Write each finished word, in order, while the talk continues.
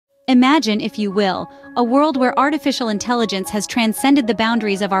Imagine, if you will, a world where artificial intelligence has transcended the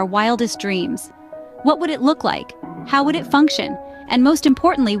boundaries of our wildest dreams. What would it look like? How would it function? And most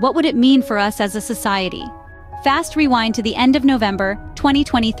importantly, what would it mean for us as a society? Fast rewind to the end of November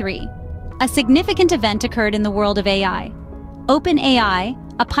 2023. A significant event occurred in the world of AI.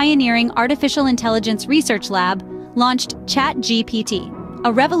 OpenAI, a pioneering artificial intelligence research lab, launched ChatGPT,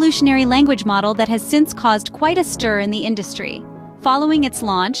 a revolutionary language model that has since caused quite a stir in the industry. Following its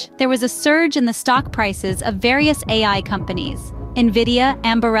launch, there was a surge in the stock prices of various AI companies. NVIDIA,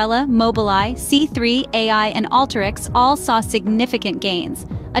 Ambarella, Mobileye, C3 AI, and Alteryx all saw significant gains,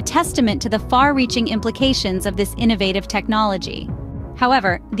 a testament to the far-reaching implications of this innovative technology.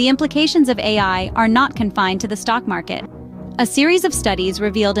 However, the implications of AI are not confined to the stock market. A series of studies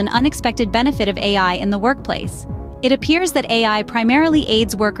revealed an unexpected benefit of AI in the workplace. It appears that AI primarily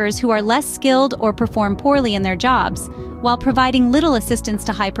aids workers who are less skilled or perform poorly in their jobs, while providing little assistance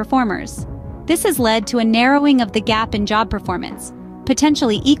to high performers. This has led to a narrowing of the gap in job performance,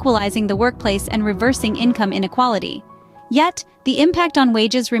 potentially equalizing the workplace and reversing income inequality. Yet, the impact on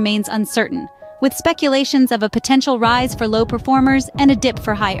wages remains uncertain, with speculations of a potential rise for low performers and a dip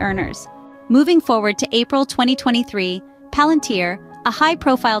for high earners. Moving forward to April 2023, Palantir, a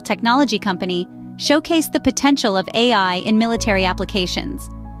high-profile technology company, showcased the potential of AI in military applications.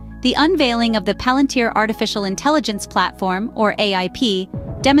 The unveiling of the Palantir Artificial Intelligence Platform, or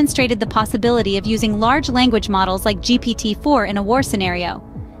AIP, demonstrated the possibility of using large language models like GPT-4 in a war scenario.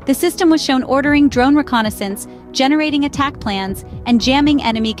 The system was shown ordering drone reconnaissance, generating attack plans, and jamming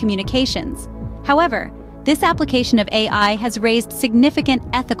enemy communications. However, this application of AI has raised significant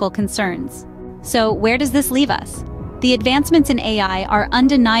ethical concerns. So, where does this leave us? The advancements in AI are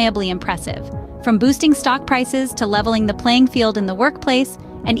undeniably impressive. From boosting stock prices to leveling the playing field in the workplace,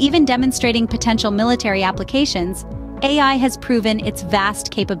 and even demonstrating potential military applications, AI has proven its vast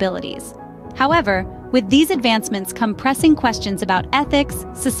capabilities. However, with these advancements come pressing questions about ethics,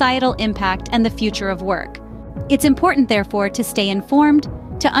 societal impact, and the future of work. It's important, therefore, to stay informed,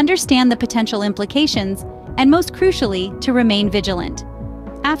 to understand the potential implications, and most crucially, to remain vigilant.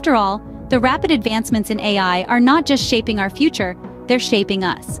 After all, the rapid advancements in AI are not just shaping our future, they're shaping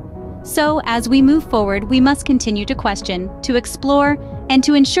us. So, as we move forward, we must continue to question, to explore, and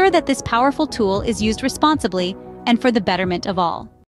to ensure that this powerful tool is used responsibly and for the betterment of all.